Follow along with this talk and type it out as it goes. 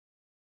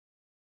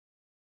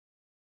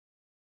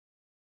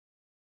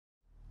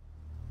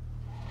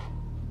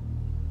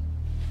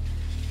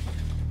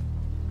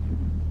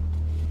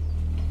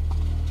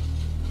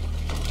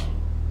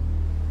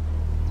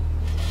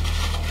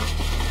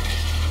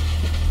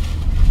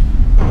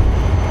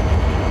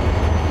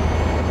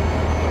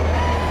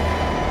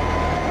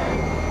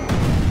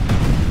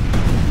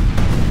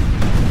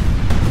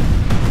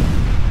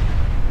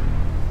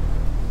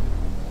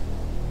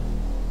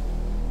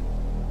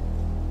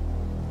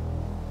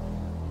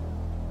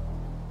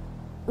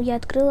Я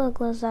открыла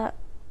глаза,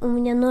 у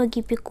меня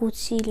ноги пекут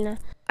сильно.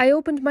 I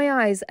opened my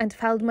eyes and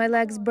felt my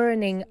legs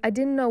burning. I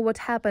didn't know what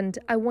happened.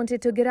 I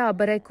wanted to get up,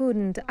 but I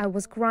couldn't. I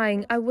was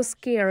crying. I was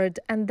scared.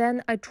 And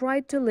then I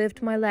tried to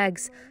lift my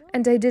legs,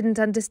 and I didn't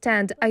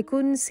understand. I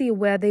couldn't see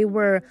where they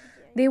were.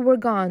 They were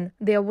gone.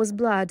 There was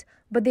blood,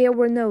 but there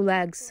were no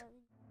legs.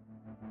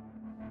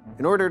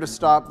 In order to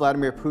stop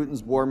Vladimir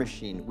Putin's war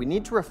machine, we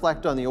need to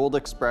reflect on the old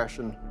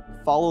expression,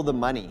 follow the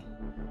money.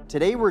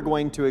 Today we're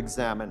going to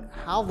examine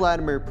how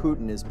Vladimir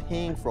Putin is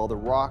paying for all the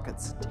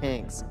rockets,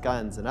 tanks,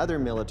 guns, and other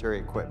military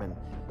equipment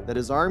that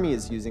his army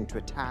is using to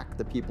attack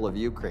the people of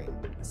Ukraine.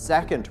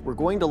 Second, we're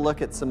going to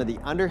look at some of the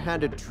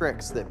underhanded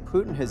tricks that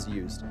Putin has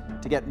used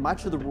to get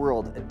much of the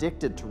world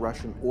addicted to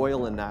Russian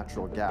oil and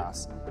natural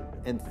gas.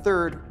 And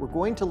third, we're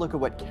going to look at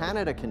what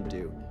Canada can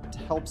do to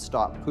help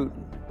stop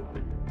Putin.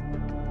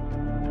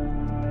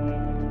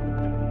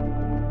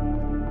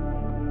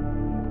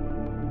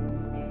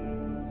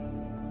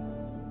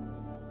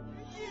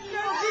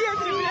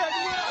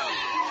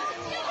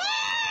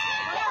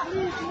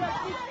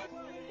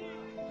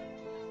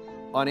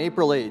 On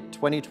April 8,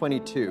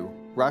 2022,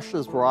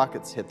 Russia's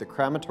rockets hit the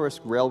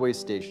Kramatorsk railway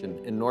station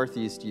in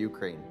northeast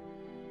Ukraine.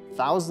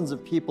 Thousands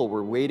of people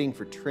were waiting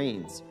for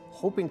trains,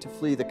 hoping to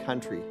flee the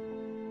country.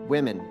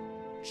 Women,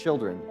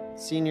 children,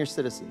 senior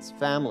citizens,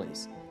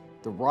 families.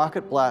 The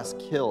rocket blast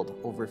killed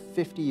over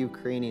 50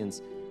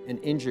 Ukrainians and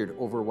injured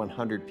over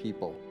 100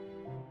 people.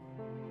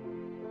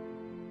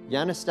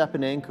 Yana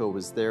Stepanenko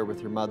was there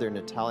with her mother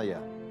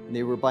Natalia, and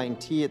they were buying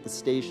tea at the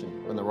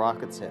station when the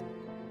rockets hit.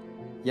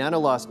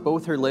 Yana lost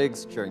both her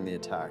legs during the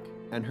attack,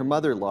 and her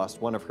mother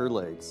lost one of her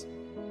legs.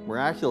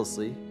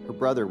 Miraculously, her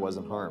brother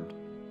wasn't harmed.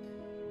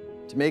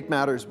 To make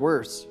matters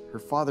worse, her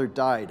father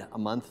died a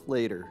month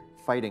later,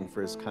 fighting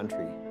for his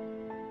country.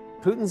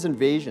 Putin's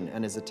invasion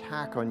and his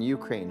attack on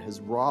Ukraine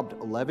has robbed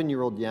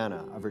 11-year-old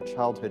Yana of her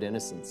childhood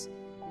innocence.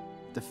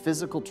 The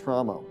physical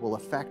trauma will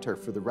affect her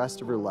for the rest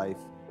of her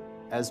life,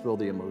 as will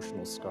the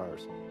emotional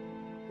scars.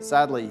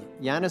 Sadly,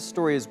 Yana's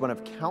story is one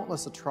of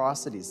countless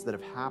atrocities that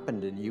have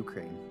happened in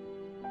Ukraine.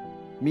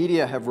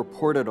 Media have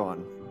reported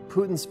on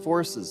Putin's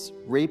forces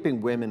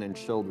raping women and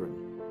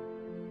children,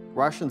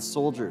 Russian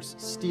soldiers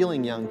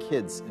stealing young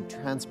kids and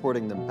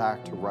transporting them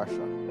back to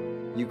Russia,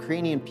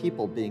 Ukrainian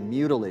people being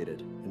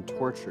mutilated and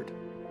tortured.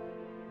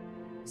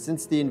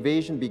 Since the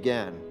invasion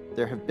began,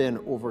 there have been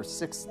over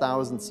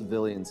 6,000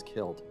 civilians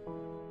killed.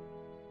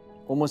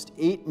 Almost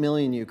 8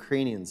 million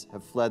Ukrainians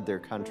have fled their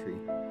country.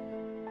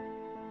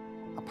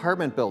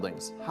 Apartment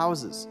buildings,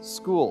 houses,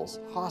 schools,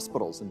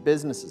 hospitals, and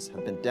businesses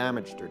have been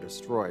damaged or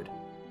destroyed.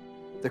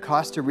 The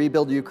cost to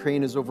rebuild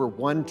Ukraine is over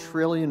 $1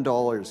 trillion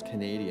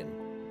Canadian.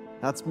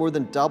 That's more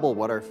than double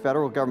what our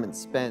federal government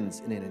spends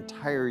in an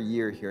entire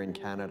year here in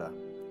Canada.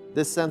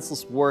 This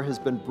senseless war has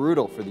been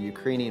brutal for the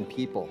Ukrainian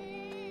people,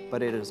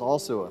 but it has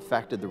also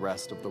affected the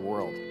rest of the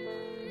world.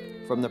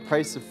 From the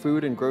price of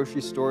food in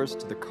grocery stores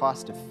to the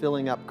cost of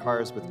filling up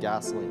cars with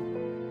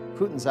gasoline,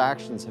 Putin's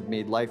actions have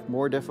made life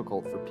more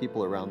difficult for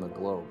people around the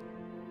globe.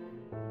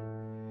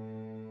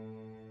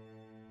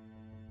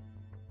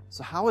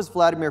 So how is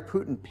Vladimir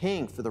Putin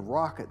paying for the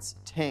rockets,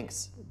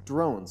 tanks,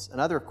 drones, and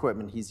other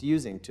equipment he's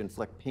using to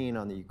inflict pain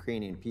on the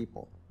Ukrainian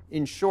people?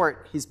 In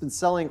short, he's been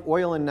selling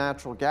oil and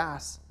natural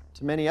gas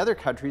to many other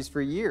countries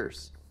for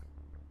years.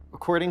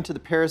 According to the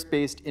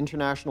Paris-based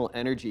International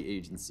Energy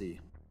Agency,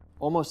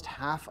 almost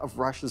half of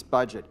Russia's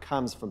budget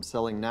comes from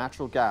selling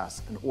natural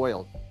gas and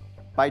oil.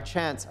 By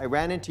chance, I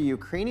ran into a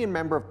Ukrainian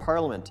member of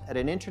parliament at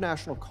an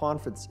international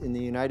conference in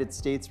the United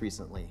States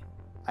recently.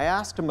 I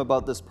asked him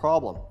about this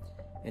problem,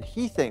 and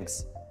he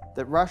thinks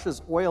that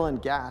Russia's oil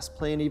and gas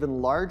play an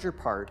even larger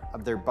part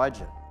of their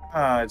budget.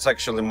 It's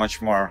actually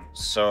much more.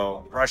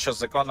 So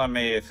Russia's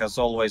economy has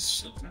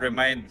always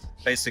remained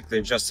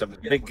basically just a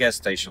big gas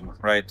station,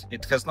 right?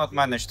 It has not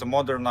managed to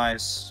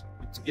modernize.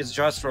 It's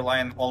just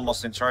relying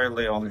almost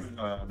entirely on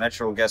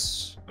natural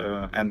gas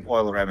and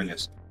oil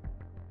revenues.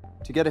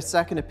 To get a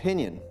second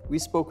opinion, we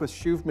spoke with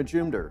Shuv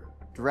Majumdar,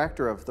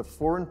 Director of the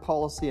Foreign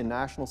Policy and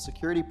National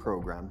Security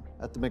Program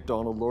at the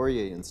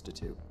Macdonald-Laurier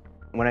Institute.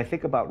 When I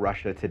think about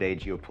Russia today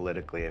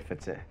geopolitically, if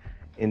it's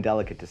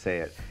indelicate to say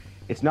it,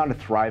 it's not a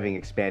thriving,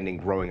 expanding,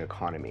 growing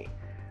economy.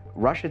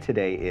 Russia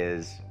today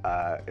is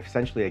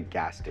essentially a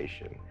gas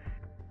station.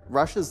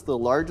 Russia is the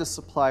largest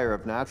supplier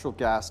of natural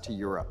gas to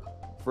Europe.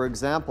 For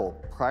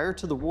example, prior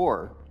to the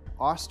war,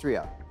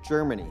 Austria,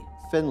 Germany,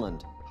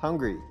 Finland,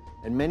 Hungary,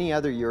 and many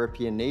other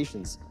European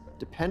nations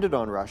depended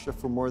on Russia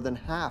for more than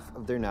half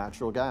of their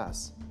natural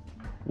gas.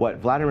 What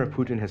Vladimir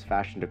Putin has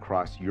fashioned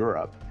across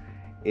Europe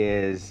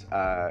is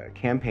a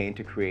campaign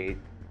to create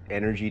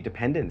energy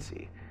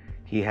dependency.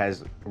 He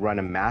has run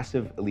a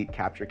massive elite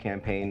capture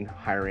campaign,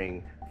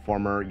 hiring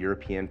former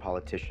European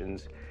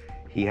politicians.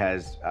 He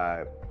has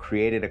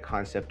created a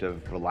concept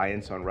of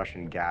reliance on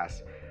Russian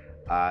gas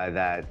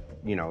that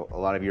a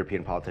lot of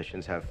European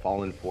politicians have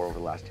fallen for over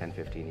the last 10,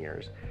 15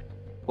 years.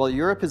 While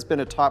Europe has been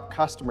a top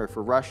customer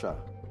for Russia,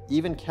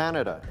 even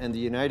Canada and the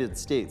United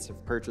States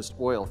have purchased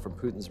oil from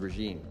Putin's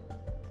regime.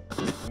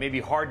 It may be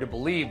hard to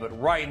believe, but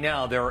right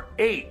now there are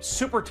 8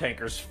 super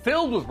tankers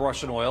filled with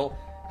Russian oil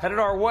headed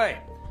our way.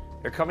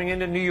 They're coming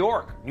into New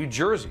York, New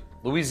Jersey,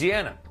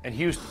 Louisiana, and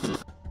Houston.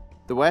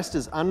 The West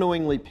is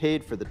unknowingly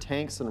paid for the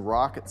tanks and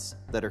rockets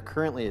that are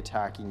currently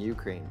attacking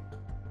Ukraine.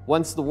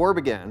 Once the war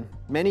began,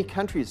 many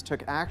countries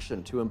took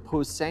action to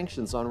impose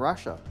sanctions on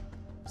Russia,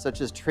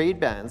 such as trade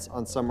bans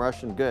on some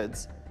Russian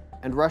goods,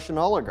 and Russian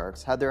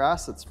oligarchs had their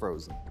assets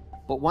frozen.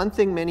 But one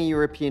thing many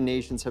European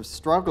nations have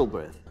struggled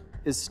with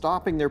is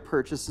stopping their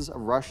purchases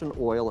of Russian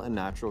oil and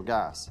natural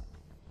gas.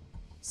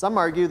 Some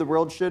argue the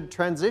world should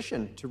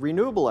transition to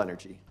renewable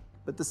energy,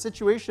 but the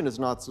situation is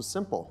not so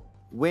simple.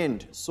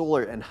 Wind,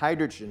 solar, and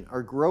hydrogen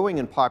are growing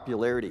in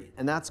popularity,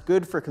 and that's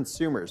good for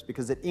consumers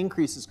because it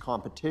increases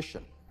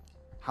competition.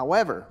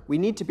 However, we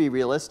need to be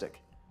realistic.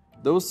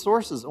 Those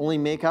sources only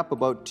make up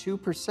about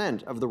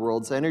 2% of the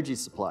world's energy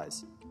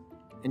supplies.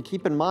 And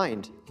keep in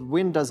mind, the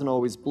wind doesn't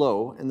always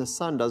blow and the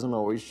sun doesn't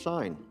always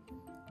shine.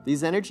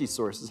 These energy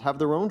sources have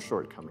their own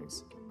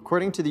shortcomings.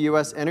 According to the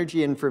US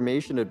Energy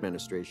Information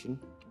Administration,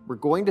 we're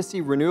going to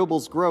see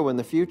renewables grow in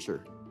the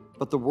future,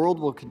 but the world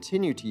will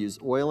continue to use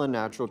oil and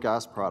natural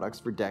gas products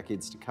for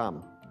decades to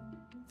come.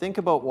 Think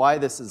about why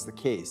this is the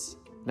case.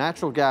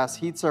 Natural gas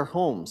heats our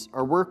homes,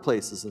 our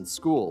workplaces, and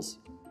schools.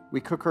 We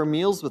cook our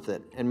meals with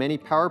it, and many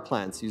power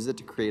plants use it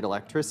to create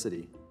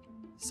electricity.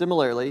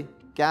 Similarly,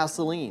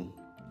 gasoline,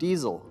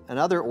 diesel, and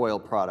other oil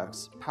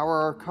products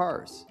power our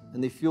cars,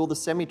 and they fuel the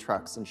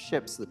semi-trucks and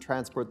ships that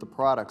transport the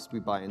products we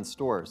buy in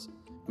stores.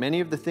 Many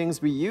of the things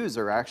we use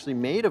are actually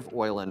made of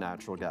oil and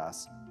natural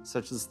gas,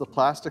 such as the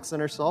plastics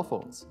in our cell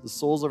phones, the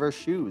soles of our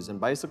shoes, and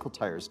bicycle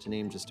tires, to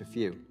name just a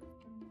few.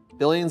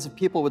 Billions of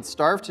people would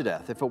starve to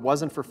death if it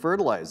wasn't for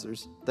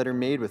fertilizers that are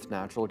made with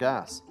natural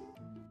gas.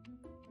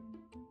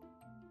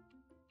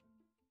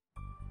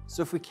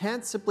 So if we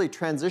can't simply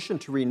transition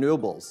to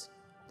renewables,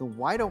 then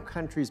why don't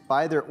countries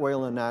buy their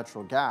oil and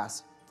natural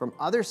gas from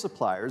other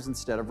suppliers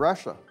instead of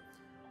Russia?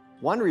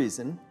 One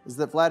reason is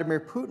that Vladimir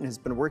Putin has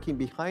been working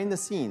behind the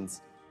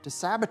scenes to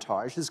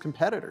sabotage his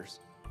competitors.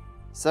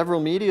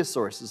 Several media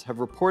sources have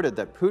reported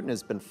that Putin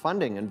has been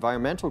funding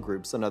environmental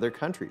groups in other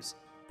countries.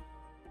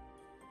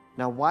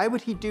 Now, why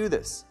would he do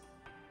this?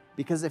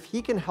 Because if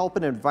he can help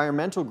an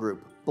environmental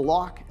group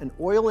block an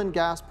oil and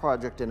gas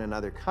project in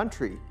another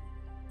country,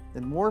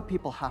 then more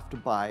people have to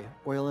buy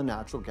oil and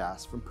natural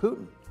gas from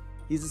Putin.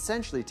 He's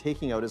essentially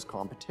taking out his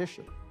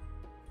competition.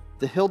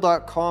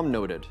 TheHill.com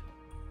noted,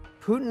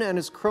 Putin and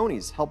his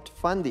cronies helped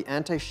fund the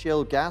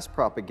anti-shale gas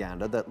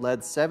propaganda that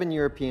led 7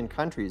 European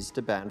countries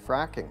to ban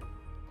fracking.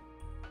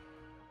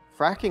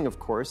 Fracking, of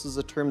course, is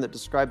a term that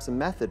describes a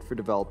method for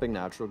developing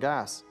natural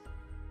gas.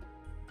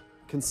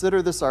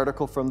 Consider this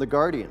article from The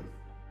Guardian.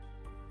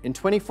 In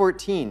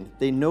 2014,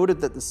 they noted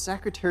that the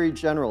Secretary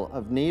General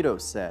of NATO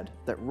said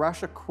that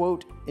Russia,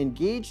 quote,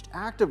 engaged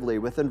actively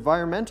with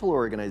environmental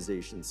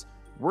organizations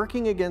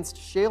working against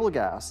shale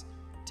gas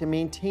to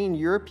maintain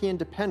European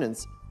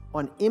dependence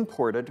on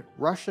imported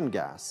Russian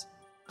gas.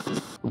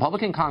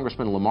 Republican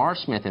Congressman Lamar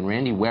Smith and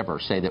Randy Weber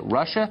say that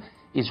Russia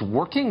is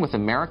working with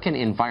American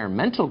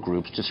environmental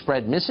groups to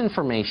spread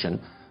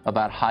misinformation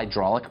about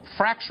hydraulic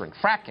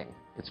fracking,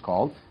 it's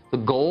called. The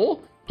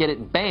goal? Get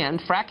it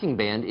banned, fracking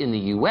banned in the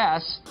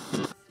U.S.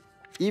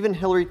 Even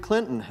Hillary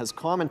Clinton has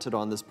commented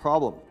on this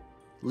problem.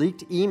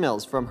 Leaked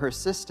emails from her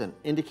assistant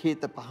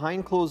indicate that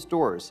behind closed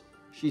doors,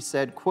 she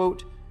said,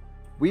 quote,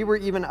 we were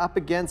even up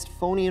against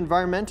phony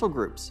environmental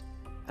groups.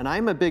 And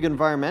I'm a big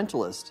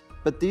environmentalist,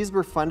 but these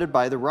were funded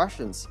by the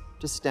Russians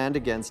to stand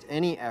against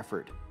any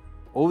effort.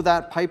 Oh,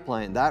 that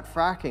pipeline, that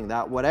fracking,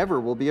 that whatever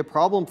will be a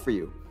problem for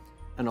you.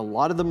 And a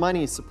lot of the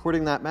money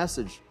supporting that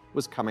message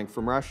was coming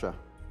from Russia.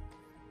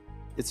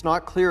 It's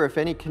not clear if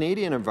any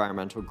Canadian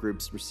environmental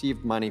groups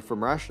received money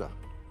from Russia,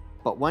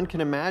 but one can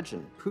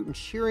imagine Putin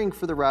cheering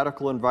for the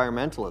radical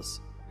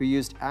environmentalists who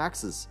used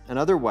axes and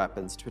other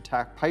weapons to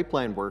attack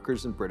pipeline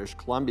workers in British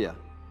Columbia.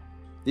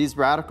 These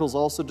radicals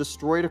also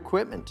destroyed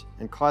equipment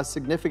and caused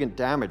significant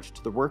damage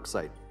to the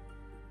worksite.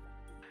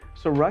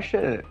 So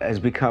Russia has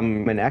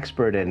become an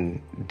expert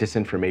in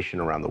disinformation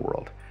around the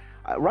world.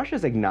 Russia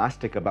is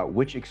agnostic about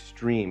which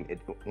extreme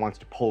it wants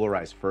to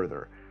polarize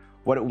further.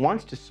 What it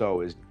wants to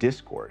sow is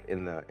discord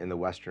in the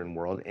Western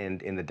world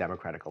and in the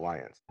Democratic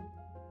Alliance.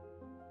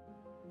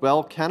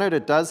 Well, Canada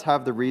does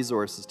have the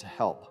resources to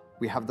help.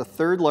 We have the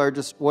 3rd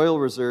largest oil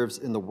reserves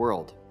in the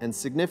world and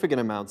significant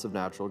amounts of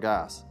natural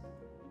gas.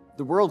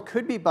 The world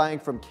could be buying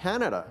from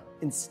Canada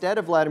instead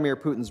of Vladimir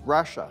Putin's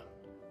Russia.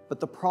 But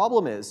the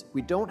problem is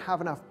we don't have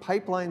enough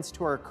pipelines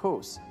to our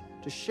coasts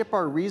to ship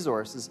our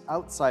resources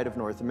outside of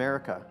North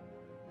America.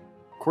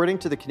 According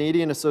to the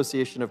Canadian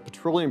Association of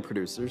Petroleum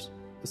Producers,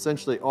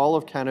 essentially all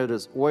of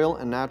Canada's oil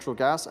and natural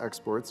gas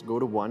exports go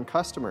to one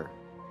customer,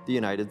 the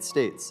United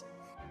States.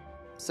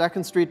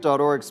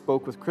 SecondStreet.org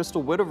spoke with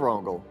Crystal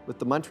Wittevrongle with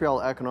the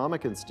Montreal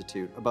Economic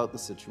Institute about the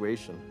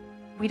situation.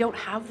 We don't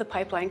have the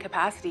pipeline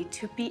capacity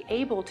to be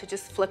able to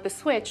just flip a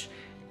switch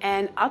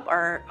and up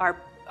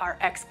our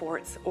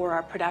exports or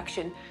our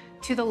production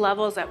to the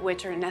levels at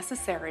which are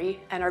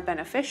necessary and are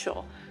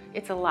beneficial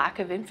It's a lack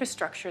of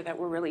infrastructure that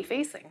we're really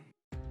facing.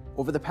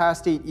 Over the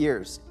past 8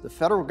 years, the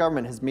federal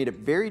government has made it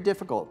very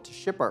difficult to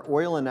ship our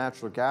oil and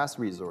natural gas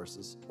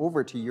resources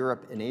over to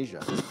Europe and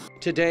Asia.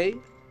 Today,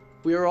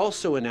 we are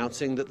also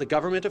announcing that the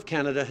Government of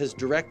Canada has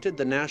directed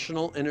the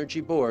National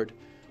Energy Board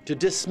to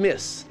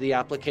dismiss the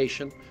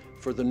application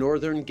for the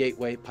Northern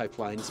Gateway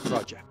Pipelines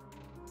project.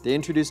 They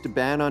introduced a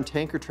ban on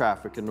tanker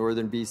traffic in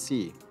northern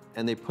BC,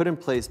 and they put in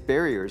place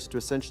barriers to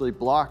essentially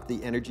block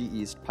the Energy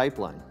East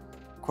pipeline.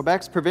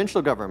 Quebec's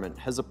provincial government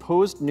has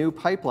opposed new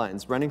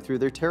pipelines running through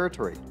their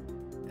territory,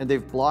 and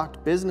they've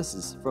blocked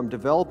businesses from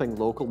developing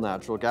local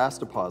natural gas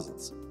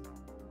deposits.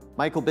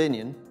 Michael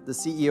Binion, the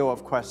CEO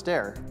of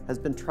Questerre, has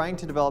been trying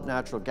to develop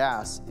natural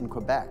gas in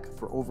Quebec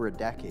for over a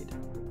decade.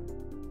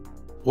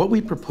 What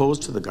we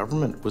proposed to the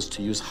government was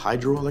to use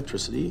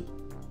hydroelectricity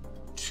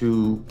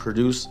to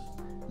produce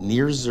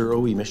near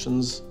zero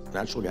emissions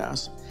natural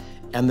gas,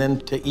 and then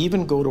to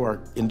even go to our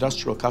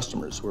industrial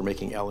customers who are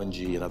making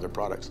LNG and other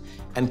products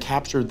and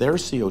capture their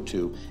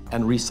CO2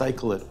 and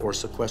recycle it or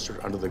sequester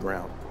it under the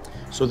ground,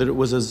 so that it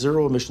was a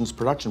zero emissions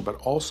production, but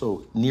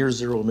also near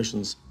zero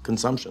emissions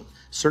consumption.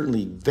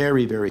 Certainly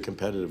very, very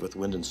competitive with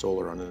wind and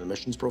solar on an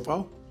emissions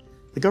profile.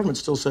 The government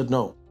still said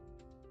no.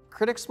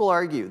 Critics will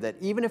argue that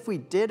even if we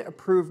did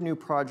approve new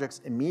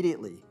projects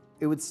immediately,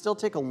 it would still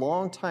take a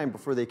long time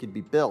before they could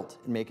be built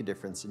and make a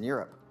difference in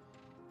Europe.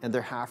 And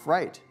they're half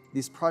right.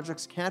 These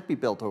projects can't be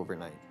built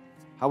overnight.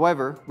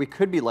 However, we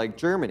could be like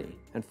Germany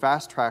and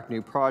fast-track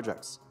new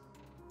projects.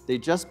 They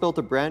just built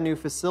a brand new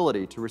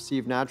facility to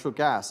receive natural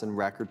gas in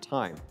record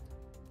time,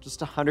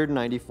 just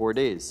 194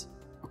 days.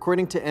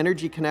 According to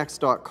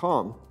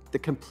EnergyConnects.com, the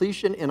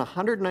completion in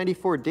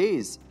 194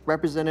 days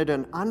represented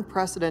an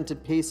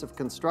unprecedented pace of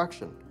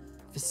construction,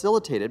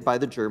 facilitated by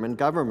the German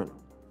government.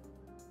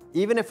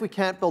 Even if we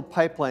can't build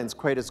pipelines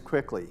quite as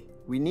quickly,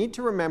 we need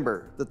to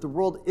remember that the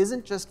world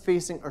isn't just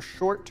facing a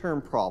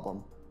short-term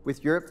problem,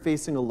 with Europe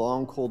facing a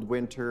long, cold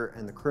winter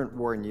and the current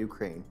war in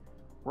Ukraine.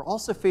 We're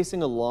also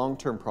facing a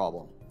long-term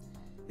problem.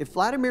 If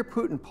Vladimir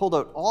Putin pulled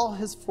out all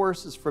his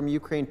forces from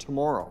Ukraine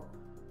tomorrow,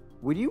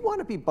 would you want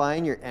to be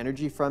buying your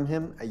energy from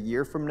him a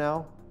year from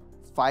now,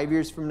 5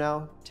 years from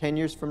now, 10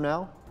 years from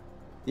now?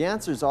 The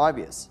answer is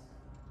obvious.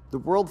 The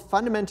world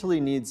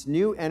fundamentally needs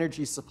new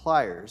energy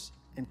suppliers,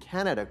 and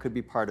Canada could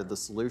be part of the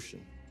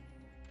solution.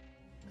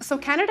 So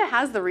Canada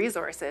has the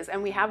resources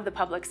and we have the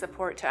public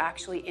support to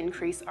actually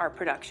increase our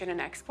production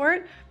and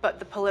export, but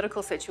the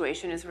political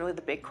situation is really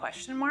the big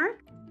question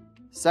mark.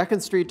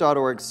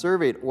 SecondStreet.org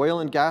surveyed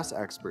oil and gas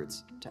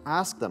experts to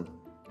ask them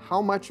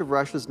how much of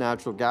Russia's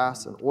natural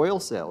gas and oil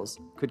sales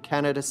could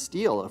Canada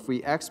steal if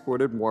we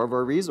exported more of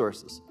our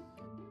resources.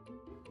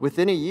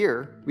 Within a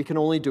year, we can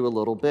only do a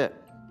little bit.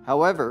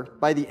 However,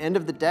 by the end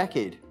of the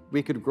decade,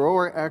 we could grow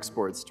our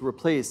exports to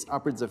replace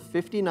upwards of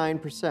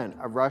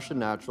 59% of Russian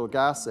natural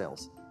gas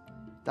sales.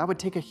 That would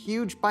take a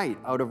huge bite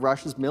out of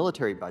Russia's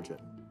military budget.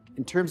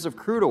 In terms of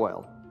crude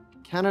oil,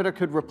 Canada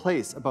could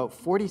replace about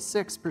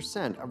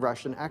 46% of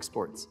Russian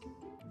exports.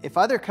 If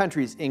other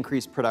countries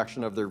increase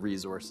production of their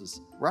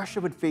resources,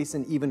 Russia would face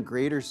an even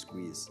greater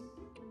squeeze.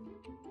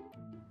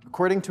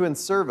 According to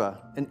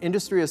Inserva, an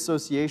industry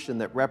association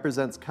that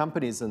represents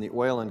companies in the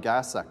oil and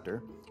gas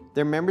sector,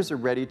 their members are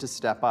ready to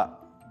step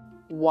up.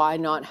 Why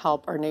not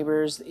help our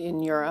neighbors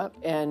in Europe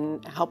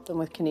and help them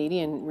with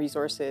Canadian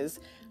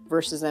resources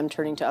versus them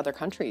turning to other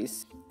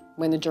countries?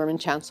 When the German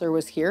Chancellor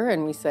was here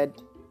and we said,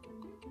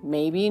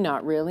 maybe,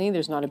 not really,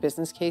 there's not a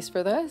business case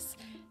for this,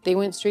 they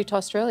went straight to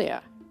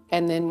Australia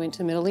and then went to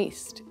the Middle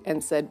East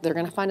and said they're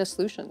going to find a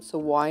solution. So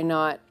why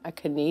not a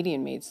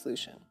Canadian-made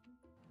solution?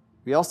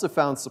 We also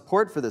found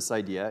support for this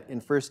idea in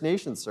First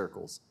Nations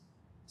circles.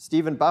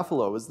 Stephen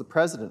Buffalo is the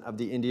president of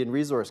the Indian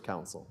Resource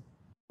Council.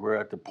 We're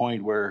at the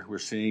point where we're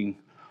seeing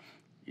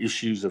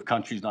issues of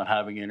countries not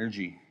having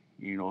energy,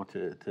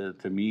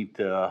 to meet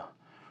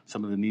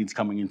some of the needs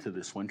coming into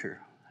this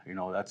winter.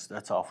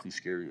 That's awfully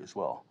scary as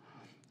well.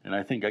 And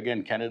I think,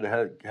 again,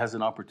 Canada has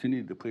an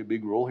opportunity to play a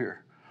big role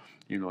here.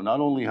 Not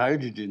only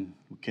hydrogen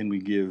can we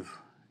give,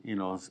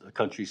 a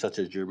country such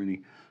as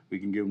Germany, we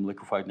can give them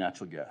liquefied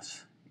natural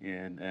gas.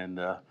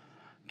 And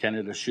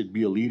Canada should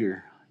be a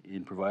leader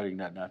in providing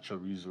that natural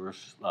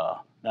resources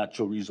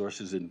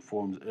in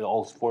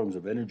all forms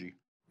of energy.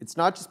 It's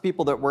not just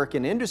people that work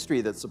in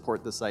industry that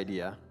support this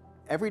idea.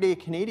 Everyday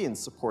Canadians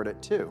support it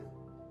too.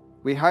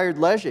 We hired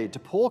Leger to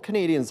poll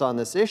Canadians on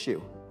this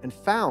issue and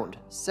found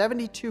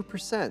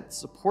 72%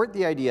 support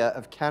the idea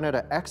of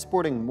Canada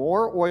exporting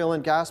more oil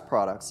and gas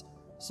products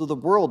so the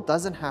world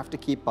doesn't have to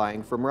keep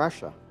buying from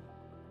Russia.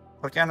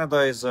 Well,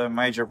 Canada is a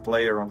major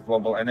player on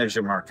global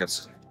energy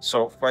markets.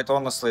 So quite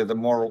honestly, the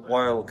more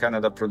oil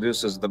Canada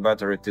produces, the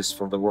better it is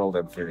for the world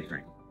and for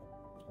Ukraine.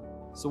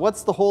 So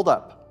what's the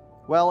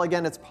holdup? Well,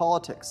 again, it's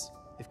politics.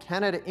 If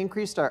Canada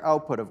increased our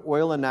output of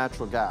oil and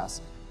natural gas,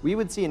 we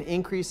would see an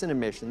increase in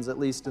emissions, at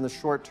least in the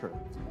short term.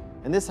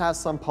 And this has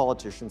some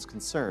politicians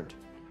concerned.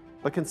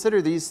 But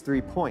consider these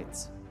 3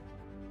 points.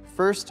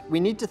 First,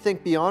 we need to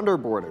think beyond our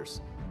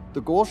borders.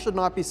 The goal should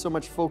not be so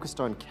much focused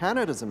on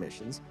Canada's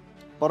emissions,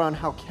 but on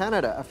how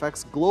Canada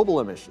affects global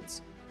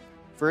emissions.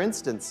 For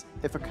instance,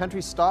 if a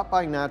country stopped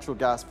buying natural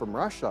gas from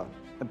Russia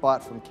and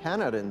bought from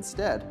Canada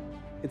instead,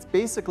 it's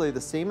basically the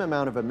same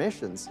amount of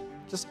emissions,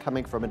 just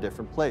coming from a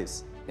different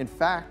place. In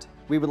fact,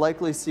 we would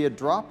likely see a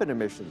drop in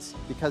emissions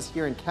because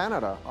here in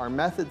Canada, our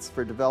methods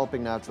for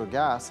developing natural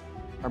gas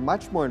are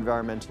much more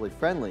environmentally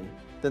friendly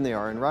than they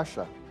are in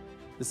Russia.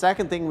 The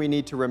second thing we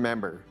need to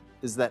remember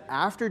is that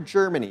after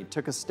Germany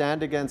took a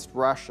stand against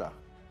Russia,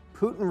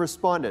 Putin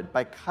responded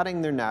by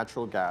cutting their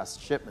natural gas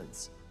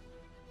shipments.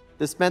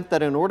 This meant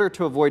that in order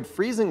to avoid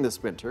freezing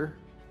this winter,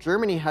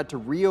 Germany had to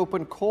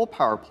reopen coal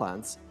power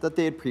plants that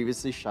they had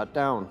previously shut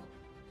down.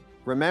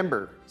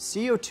 Remember,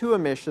 CO2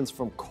 emissions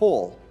from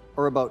coal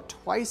are about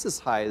twice as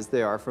high as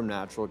they are from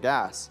natural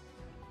gas.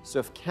 So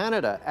if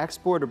Canada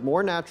exported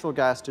more natural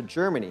gas to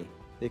Germany,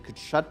 they could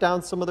shut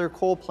down some of their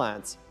coal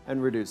plants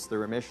and reduce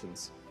their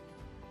emissions.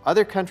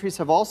 Other countries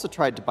have also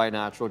tried to buy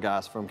natural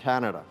gas from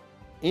Canada.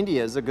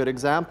 India is a good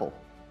example.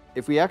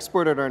 If we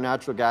exported our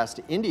natural gas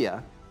to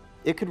India,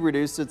 it could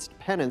reduce its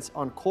dependence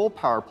on coal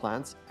power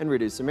plants and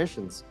reduce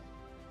emissions.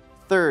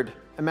 Third,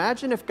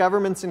 imagine if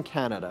governments in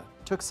Canada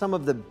took some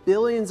of the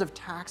billions of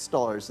tax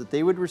dollars that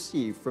they would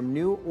receive from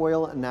new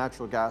oil and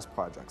natural gas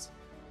projects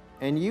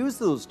and used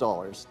those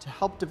dollars to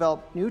help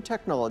develop new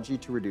technology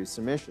to reduce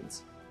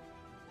emissions.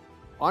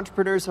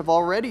 Entrepreneurs have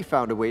already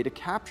found a way to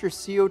capture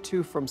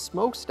CO2 from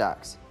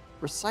smokestacks,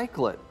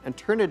 recycle it, and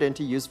turn it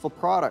into useful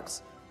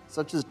products,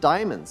 such as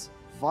diamonds,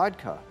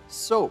 vodka,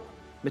 soap,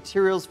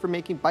 materials for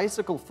making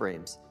bicycle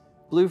frames,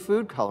 blue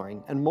food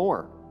coloring, and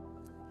more.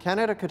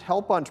 Canada could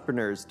help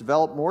entrepreneurs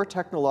develop more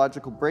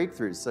technological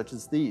breakthroughs such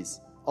as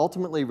these,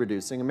 ultimately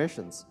reducing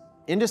emissions.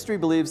 Industry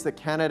believes that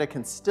Canada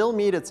can still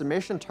meet its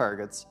emission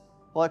targets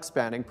while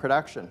expanding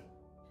production.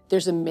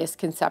 There's a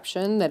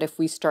misconception that if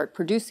we start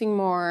producing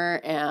more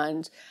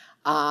and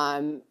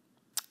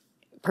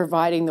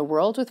providing the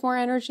world with more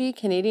energy,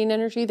 Canadian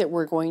energy, that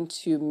we're going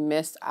to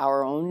miss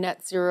our own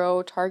net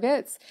zero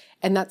targets.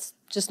 And that's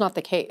just not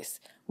the case.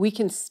 We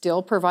can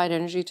still provide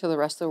energy to the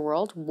rest of the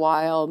world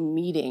while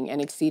meeting and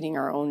exceeding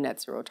our own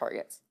net zero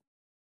targets.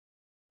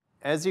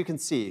 As you can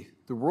see,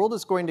 the world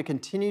is going to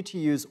continue to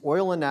use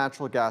oil and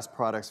natural gas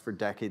products for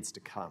decades to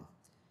come.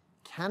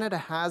 Canada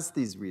has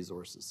these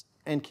resources,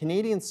 and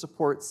Canadians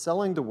support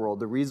selling the world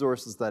the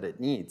resources that it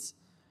needs,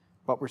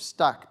 but we're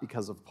stuck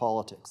because of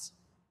politics.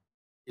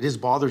 It is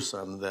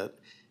bothersome that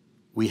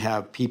we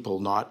have people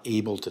not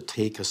able to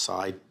take a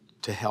side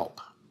to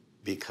help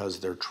because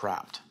they're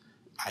trapped.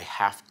 I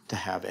have to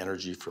have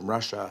energy from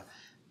Russia,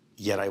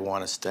 yet I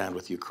want to stand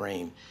with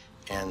Ukraine.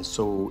 And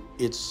so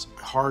it's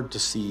hard to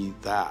see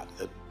that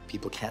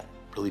people can't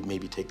really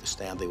maybe take the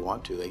stand they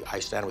want to. I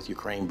stand with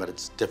Ukraine, but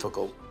it's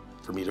difficult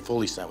for me to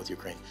fully stand with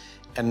Ukraine.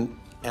 And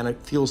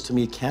it feels to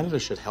me Canada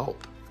should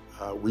help.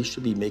 We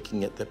should be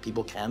making it that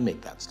people can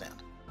make that stand.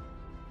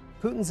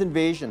 Putin's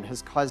invasion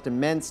has caused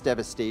immense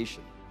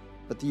devastation,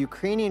 but the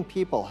Ukrainian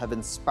people have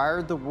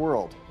inspired the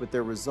world with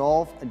their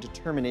resolve and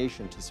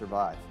determination to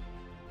survive.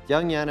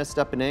 Young Yana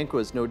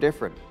Stepanenko is no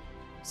different.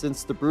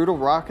 Since the brutal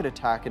rocket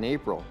attack in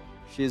April,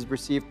 she has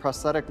received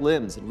prosthetic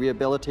limbs and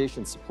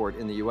rehabilitation support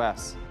in the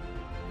US.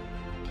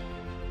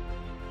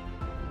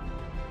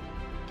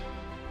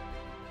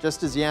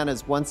 Just as Yana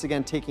is once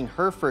again taking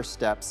her first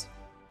steps,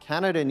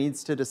 Canada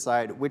needs to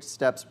decide which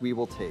steps we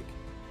will take.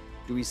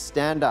 Do we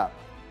stand up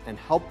and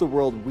help the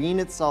world wean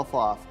itself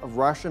off of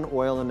Russian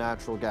oil and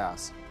natural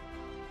gas?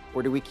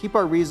 Or do we keep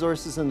our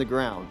resources in the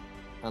ground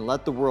and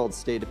let the world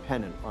stay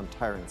dependent on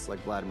tyrants like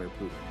Vladimir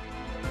Putin?